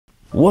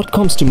What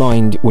comes to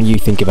mind when you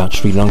think about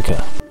Sri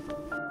Lanka?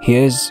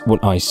 Here's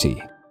what I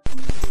see.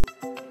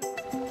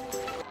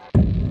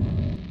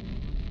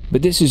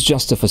 But this is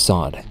just a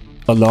facade,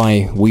 a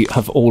lie we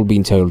have all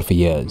been told for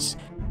years.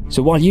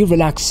 So while you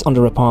relax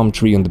under a palm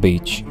tree on the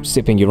beach,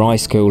 sipping your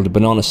ice-cold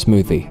banana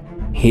smoothie,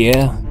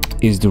 here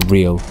is the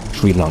real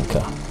Sri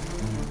Lanka.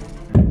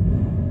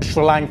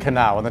 Sri Lanka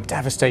now and the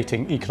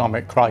devastating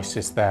economic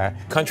crisis there.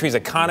 The country's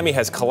economy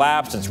has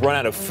collapsed. It's run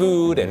out of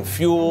food and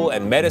fuel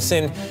and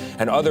medicine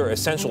and other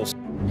essentials.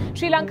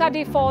 Sri Lanka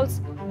defaults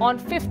on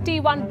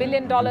 $51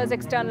 billion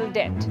external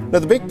debt. Now,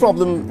 the big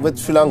problem with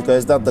Sri Lanka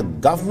is that the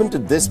government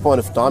at this point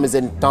of time is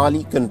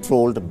entirely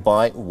controlled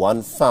by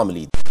one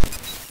family.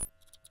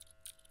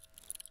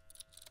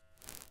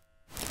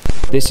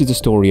 This is the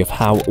story of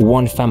how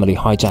one family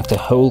hijacked a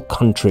whole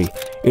country,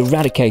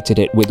 eradicated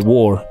it with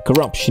war,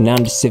 corruption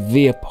and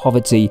severe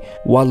poverty,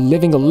 while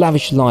living a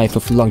lavish life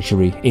of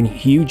luxury in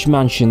huge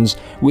mansions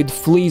with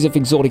fleets of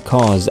exotic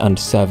cars and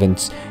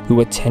servants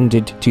who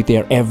attended to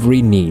their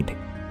every need.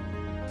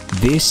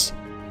 This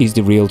is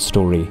the real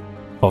story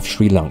of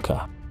Sri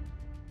Lanka.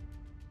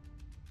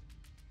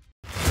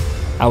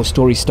 Our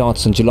story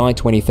starts on July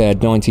 23,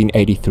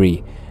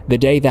 1983. The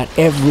day that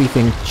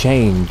everything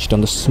changed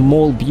on the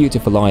small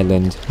beautiful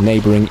island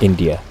neighbouring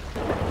India.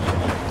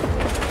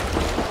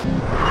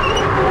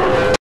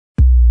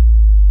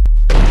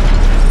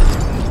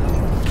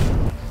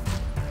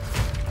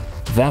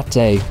 That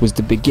day was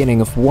the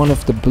beginning of one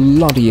of the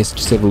bloodiest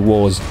civil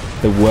wars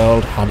the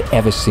world had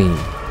ever seen.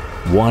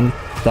 One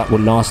that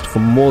would last for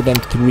more than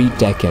 3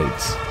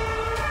 decades.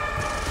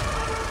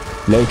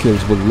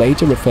 Locals will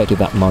later refer to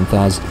that month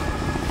as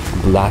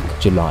Black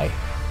July.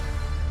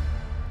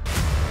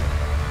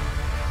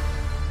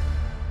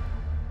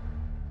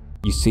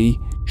 You see,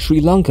 Sri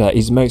Lanka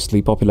is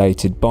mostly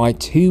populated by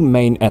 2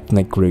 main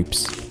ethnic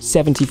groups.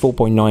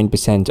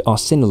 74.9% are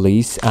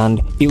Sinhalese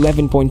and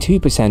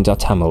 11.2% are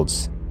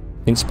Tamils.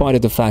 In spite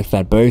of the fact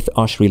that both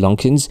are Sri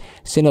Lankans,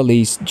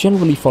 Sinhalese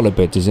generally follow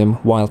Buddhism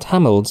while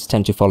Tamils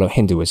tend to follow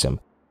Hinduism.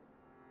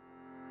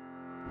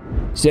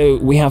 So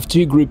we have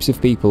 2 groups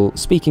of people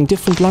speaking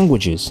different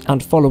languages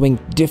and following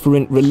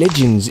different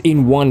religions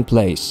in one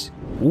place.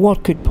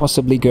 What could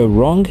possibly go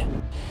wrong?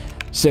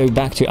 So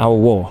back to our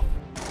war.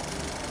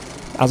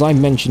 As I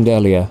mentioned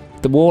earlier,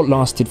 the war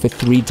lasted for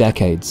 3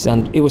 decades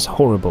and it was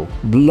horrible,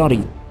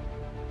 bloody,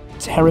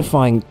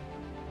 terrifying,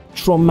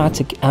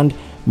 traumatic and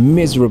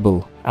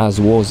miserable as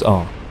wars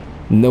are.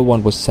 No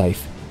one was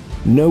safe.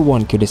 No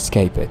one could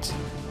escape it.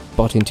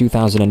 But in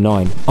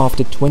 2009,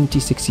 after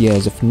 26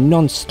 years of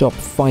non-stop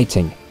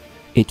fighting,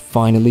 it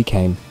finally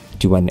came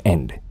to an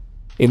end.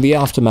 In the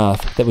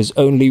aftermath, there was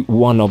only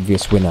one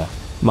obvious winner,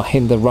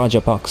 Mahinda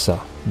Rajapaksa,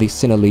 the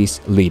Sinhalese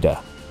leader.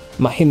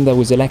 Mahinda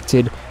was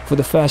elected for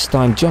the first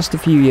time just a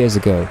few years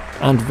ago,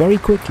 and very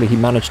quickly he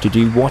managed to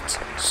do what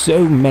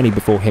so many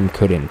before him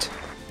couldn't: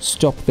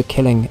 stop the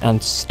killing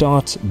and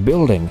start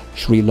building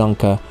Sri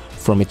Lanka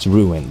from its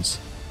ruins.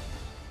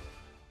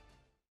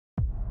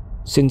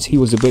 Since he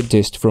was a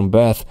Buddhist from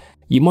birth,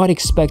 you might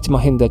expect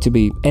Mahinda to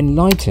be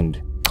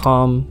enlightened,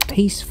 calm,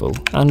 peaceful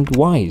and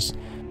wise.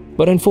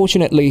 But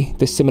unfortunately,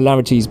 the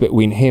similarities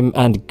between him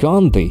and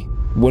Gandhi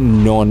were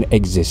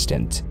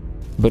non-existent.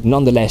 But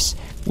nonetheless,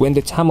 when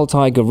the Tamil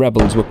Tiger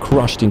rebels were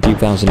crushed in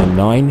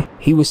 2009,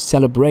 he was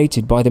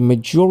celebrated by the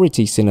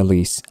majority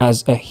Sinhalese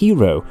as a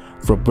hero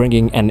for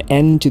bringing an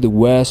end to the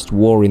worst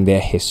war in their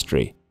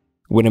history.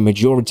 When a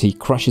majority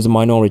crushes a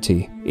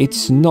minority,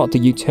 it's not the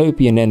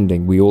utopian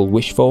ending we all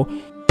wish for,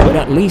 but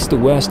at least the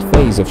worst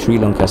phase of Sri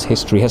Lanka's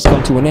history has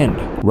come to an end,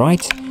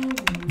 right?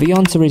 The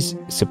answer is,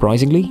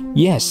 surprisingly,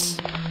 yes,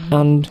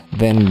 and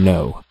then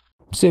no.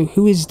 So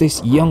who is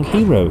this young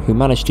hero who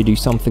managed to do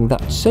something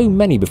that so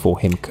many before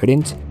him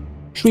couldn't?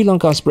 Sri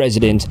Lanka's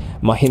president,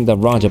 Mahinda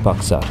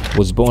Rajapaksa,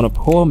 was born a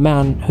poor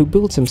man who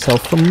built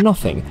himself from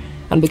nothing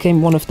and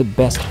became one of the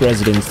best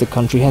presidents the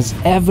country has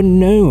ever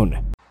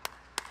known.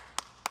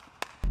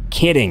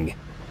 Kidding.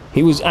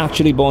 He was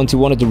actually born to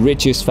one of the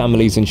richest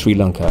families in Sri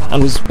Lanka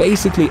and was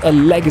basically a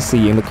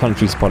legacy in the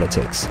country's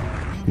politics.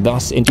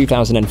 Thus, in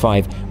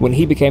 2005, when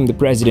he became the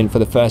president for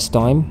the first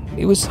time,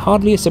 it was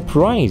hardly a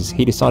surprise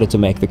he decided to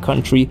make the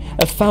country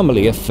a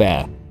family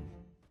affair.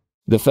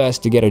 The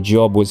first to get a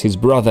job was his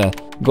brother,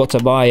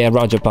 Gotabaya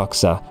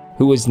Rajapaksa,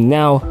 who was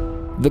now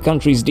the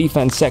country's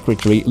defense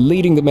secretary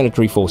leading the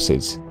military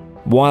forces,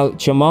 while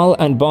Chamal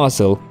and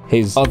Basil,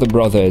 his other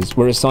brothers,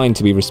 were assigned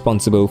to be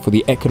responsible for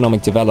the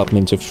economic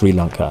development of Sri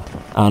Lanka.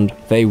 And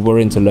they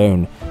weren't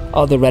alone.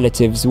 Other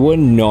relatives were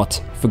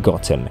not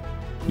forgotten.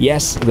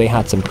 Yes, they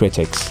had some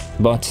critics,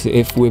 but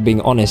if we're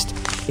being honest,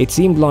 it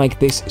seemed like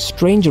this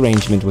strange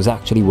arrangement was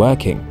actually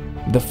working.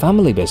 The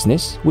family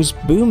business was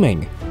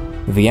booming.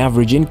 The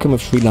average income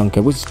of Sri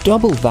Lanka was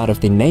double that of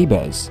their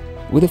neighbours.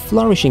 With a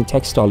flourishing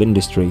textile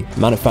industry,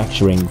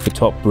 manufacturing for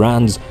top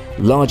brands,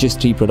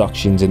 largest tea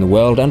productions in the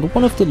world, and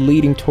one of the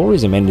leading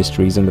tourism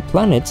industries on the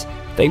planet,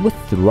 they were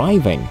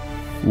thriving.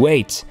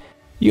 Wait,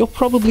 you're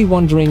probably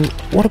wondering,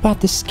 what about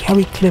the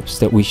scary clips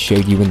that we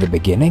showed you in the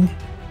beginning?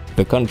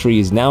 The country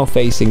is now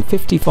facing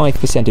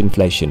 55%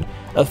 inflation,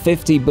 a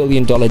 $50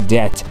 billion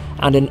debt,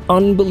 and an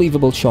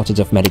unbelievable shortage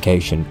of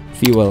medication,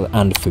 fuel,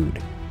 and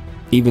food.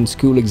 Even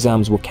school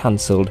exams were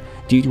cancelled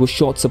due to a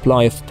short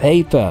supply of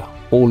paper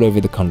all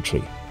over the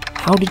country.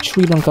 How did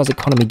Sri Lanka's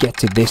economy get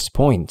to this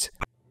point?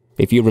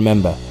 If you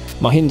remember,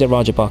 Mahinda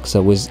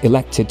Rajapaksa was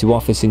elected to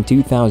office in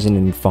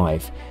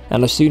 2005,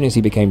 and as soon as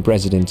he became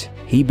president,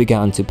 he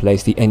began to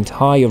place the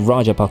entire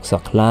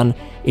Rajapaksa clan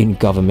in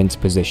government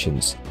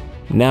positions.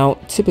 Now,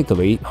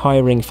 typically,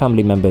 hiring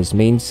family members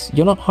means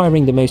you're not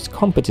hiring the most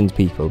competent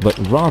people, but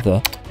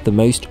rather the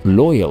most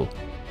loyal.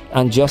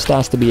 And just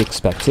as to be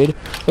expected,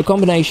 a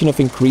combination of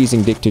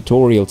increasing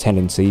dictatorial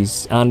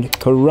tendencies and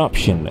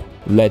corruption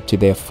led to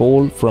their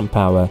fall from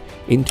power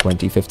in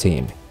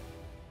 2015.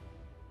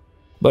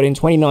 But in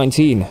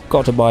 2019,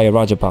 Gotabaya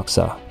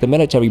Rajapaksa, the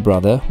military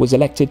brother, was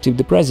elected to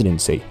the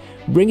presidency,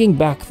 bringing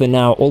back the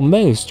now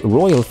almost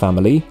royal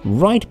family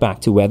right back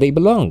to where they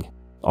belong,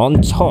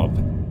 on top.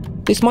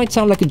 This might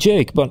sound like a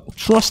joke, but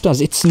trust us,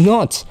 it's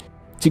not.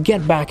 To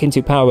get back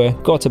into power,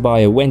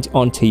 Gotabaya went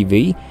on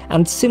TV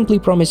and simply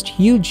promised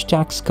huge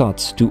tax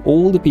cuts to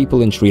all the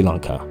people in Sri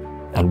Lanka.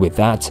 And with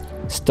that,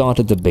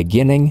 started the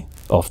beginning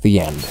of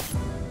the end.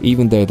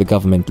 Even though the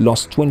government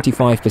lost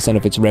 25%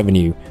 of its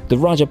revenue, the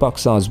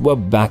Rajapaksas were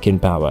back in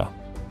power.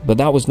 But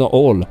that was not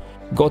all.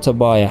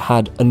 Gotabaya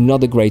had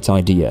another great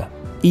idea: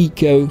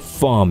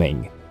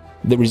 eco-farming.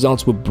 The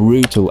results were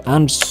brutal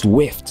and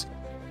swift.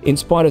 In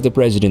spite of the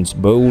president's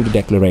bold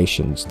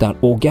declarations that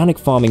organic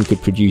farming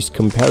could produce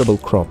comparable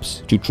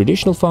crops to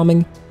traditional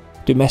farming,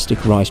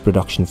 domestic rice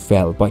production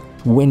fell by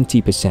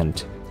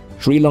 20%.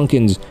 Sri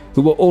Lankans,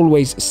 who were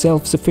always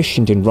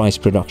self-sufficient in rice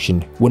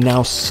production, were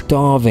now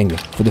starving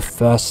for the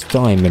first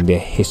time in their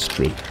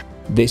history.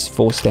 This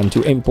forced them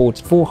to import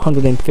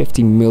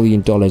 $450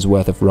 million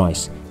worth of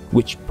rice,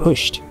 which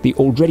pushed the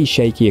already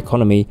shaky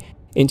economy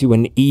into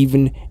an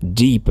even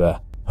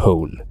deeper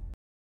hole.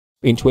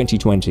 In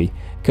 2020,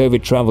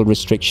 COVID travel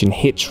restriction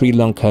hit Sri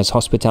Lanka's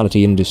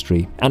hospitality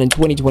industry, and in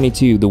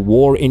 2022, the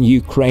war in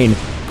Ukraine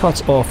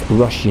cut off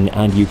Russian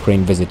and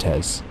Ukraine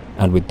visitors.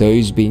 And with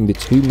those being the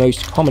two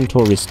most common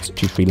tourists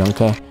to Sri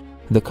Lanka,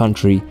 the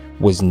country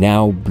was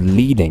now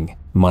bleeding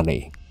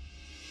money.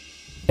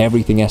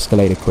 Everything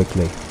escalated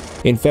quickly.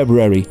 In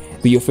February,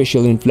 the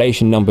official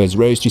inflation numbers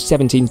rose to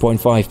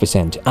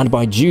 17.5%, and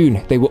by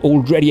June, they were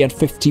already at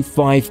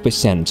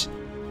 55%.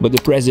 But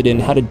the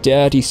president had a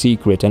dirty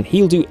secret, and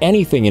he'll do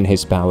anything in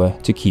his power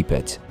to keep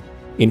it.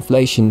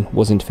 Inflation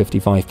wasn't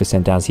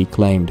 55% as he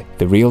claimed.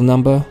 The real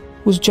number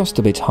was just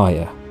a bit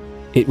higher.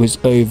 It was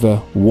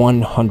over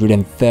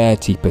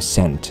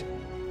 130%.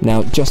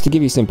 Now, just to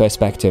give you some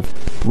perspective,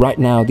 right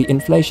now the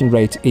inflation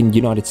rate in the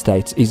United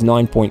States is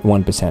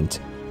 9.1%.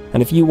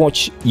 And if you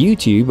watch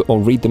YouTube or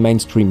read the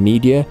mainstream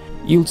media,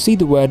 you'll see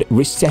the word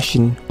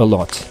recession a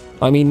lot.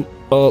 I mean,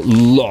 a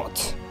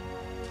lot.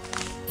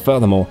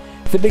 Furthermore,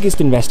 the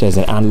biggest investors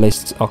and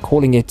analysts are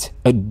calling it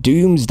a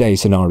doomsday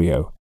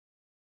scenario.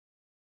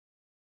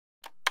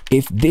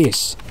 If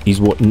this is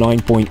what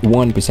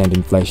 9.1%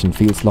 inflation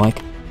feels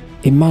like,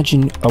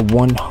 imagine a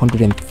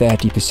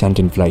 130%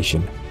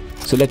 inflation.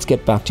 So let's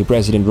get back to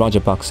President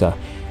Rajapaksa.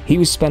 He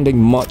was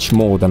spending much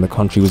more than the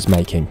country was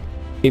making,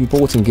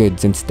 importing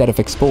goods instead of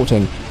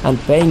exporting, and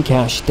paying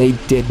cash they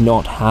did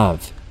not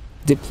have,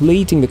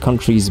 depleting the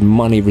country's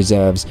money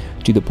reserves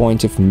to the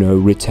point of no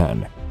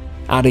return.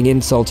 Adding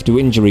insult to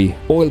injury,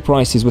 oil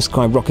prices were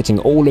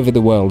skyrocketing all over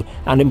the world,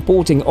 and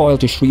importing oil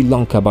to Sri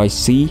Lanka by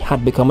sea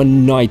had become a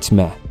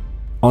nightmare.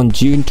 On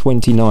June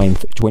 29,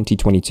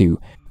 2022,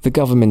 the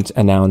government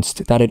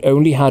announced that it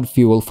only had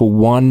fuel for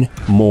one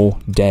more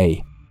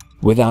day.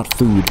 Without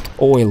food,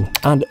 oil,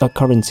 and a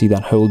currency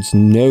that holds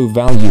no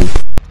value,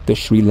 the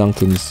Sri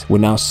Lankans were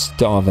now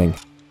starving.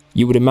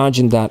 You would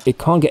imagine that it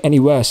can't get any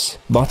worse,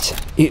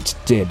 but it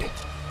did.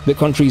 The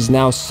country is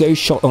now so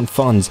short on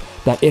funds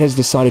that it has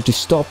decided to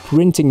stop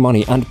printing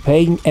money and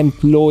paying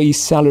employee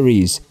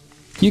salaries.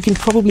 You can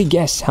probably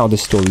guess how the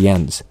story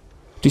ends.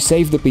 To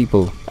save the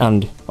people,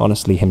 and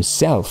honestly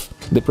himself,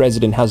 the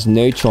president has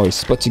no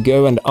choice but to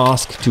go and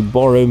ask to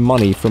borrow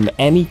money from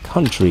any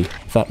country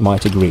that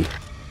might agree.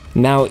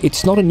 Now,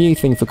 it's not a new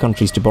thing for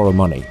countries to borrow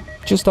money.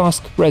 Just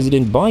ask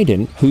President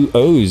Biden, who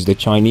owes the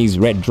Chinese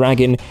Red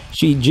Dragon,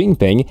 Xi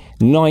Jinping,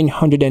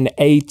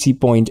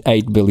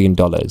 $980.8 billion.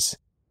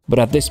 But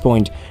at this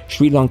point,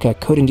 Sri Lanka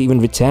couldn't even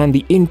return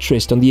the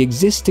interest on the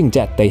existing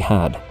debt they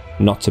had,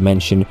 not to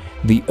mention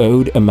the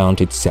owed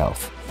amount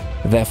itself.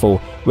 Therefore,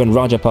 when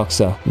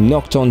Rajapaksa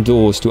knocked on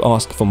doors to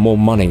ask for more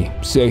money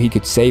so he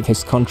could save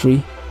his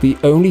country, the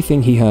only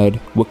thing he heard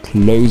were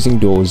closing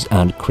doors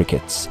and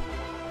crickets.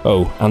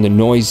 Oh, and the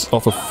noise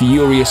of a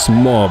furious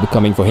mob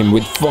coming for him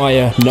with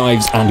fire,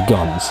 knives and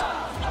guns.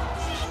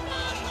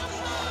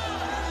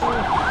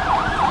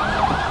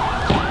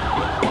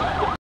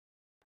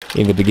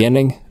 In the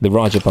beginning, the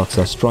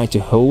Rajapaksas tried to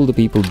hold the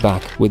people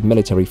back with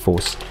military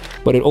force,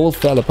 but it all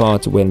fell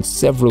apart when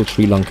several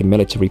Sri Lankan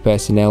military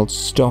personnel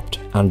stopped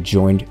and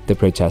joined the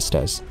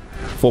protesters.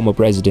 Former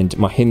President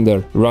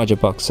Mahinda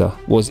Rajapaksa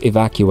was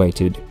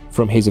evacuated,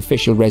 from his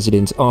official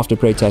residence after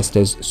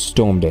protesters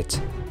stormed it.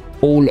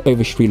 All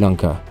over Sri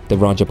Lanka, the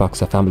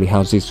Rajapaksa family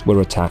houses were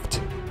attacked.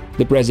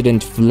 The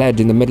president fled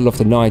in the middle of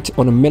the night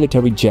on a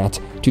military jet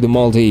to the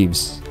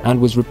Maldives and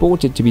was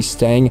reported to be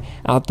staying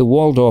at the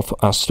Waldorf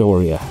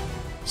Astoria.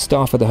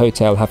 Staff at the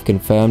hotel have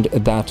confirmed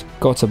that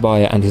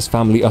Gotabaya and his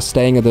family are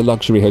staying at the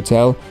luxury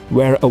hotel,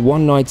 where a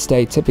one-night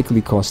stay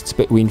typically costs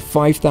between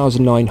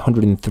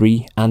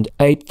 $5,903 and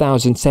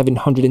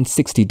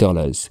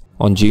 $8,760.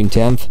 On June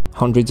 10th,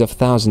 hundreds of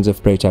thousands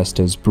of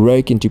protesters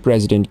broke into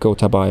President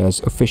Gotabaya's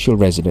official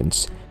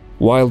residence.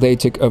 While they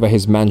took over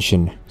his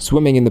mansion,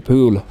 swimming in the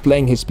pool,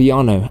 playing his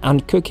piano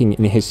and cooking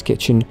in his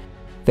kitchen,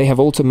 they have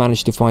also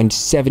managed to find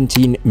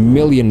 17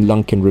 million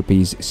Lankan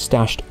rupees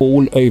stashed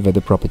all over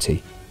the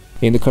property.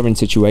 In the current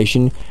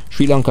situation,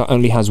 Sri Lanka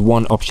only has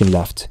one option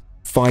left: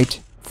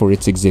 fight for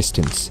its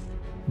existence.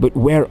 But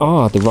where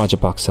are the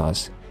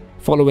Rajapaksas?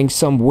 Following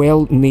some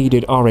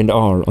well-needed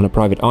R&R on a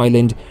private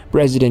island,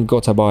 President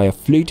Gotabaya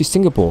flew to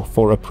Singapore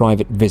for a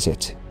private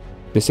visit.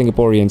 The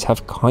Singaporeans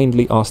have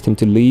kindly asked him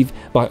to leave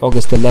by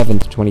August 11,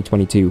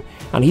 2022,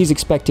 and he's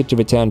expected to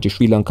return to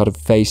Sri Lanka to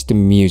face the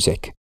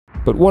music.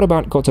 But what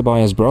about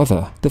Gotabaya's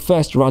brother, the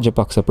first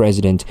Rajapaksa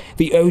president,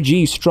 the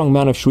OG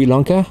strongman of Sri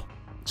Lanka?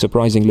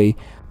 Surprisingly,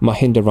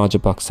 Mahinda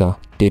Rajapaksa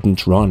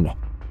didn't run.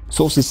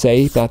 Sources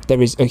say that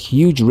there is a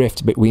huge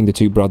rift between the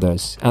two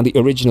brothers, and the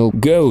original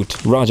GOAT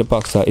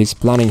Rajapaksa is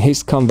planning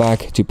his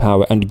comeback to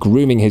power and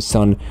grooming his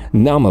son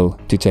Chamal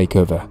to take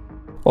over.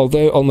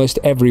 Although almost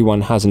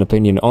everyone has an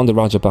opinion on the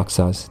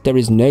Rajapaksas, there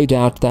is no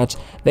doubt that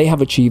they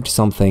have achieved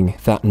something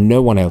that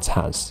no one else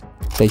has.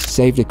 They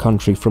saved the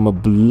country from a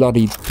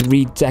bloody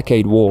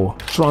 3-decade war,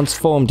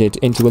 transformed it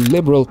into a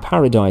liberal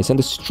paradise and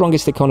the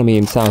strongest economy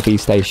in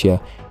Southeast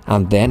Asia,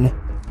 and then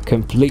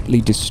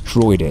completely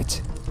destroyed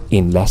it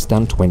in less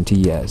than 20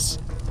 years.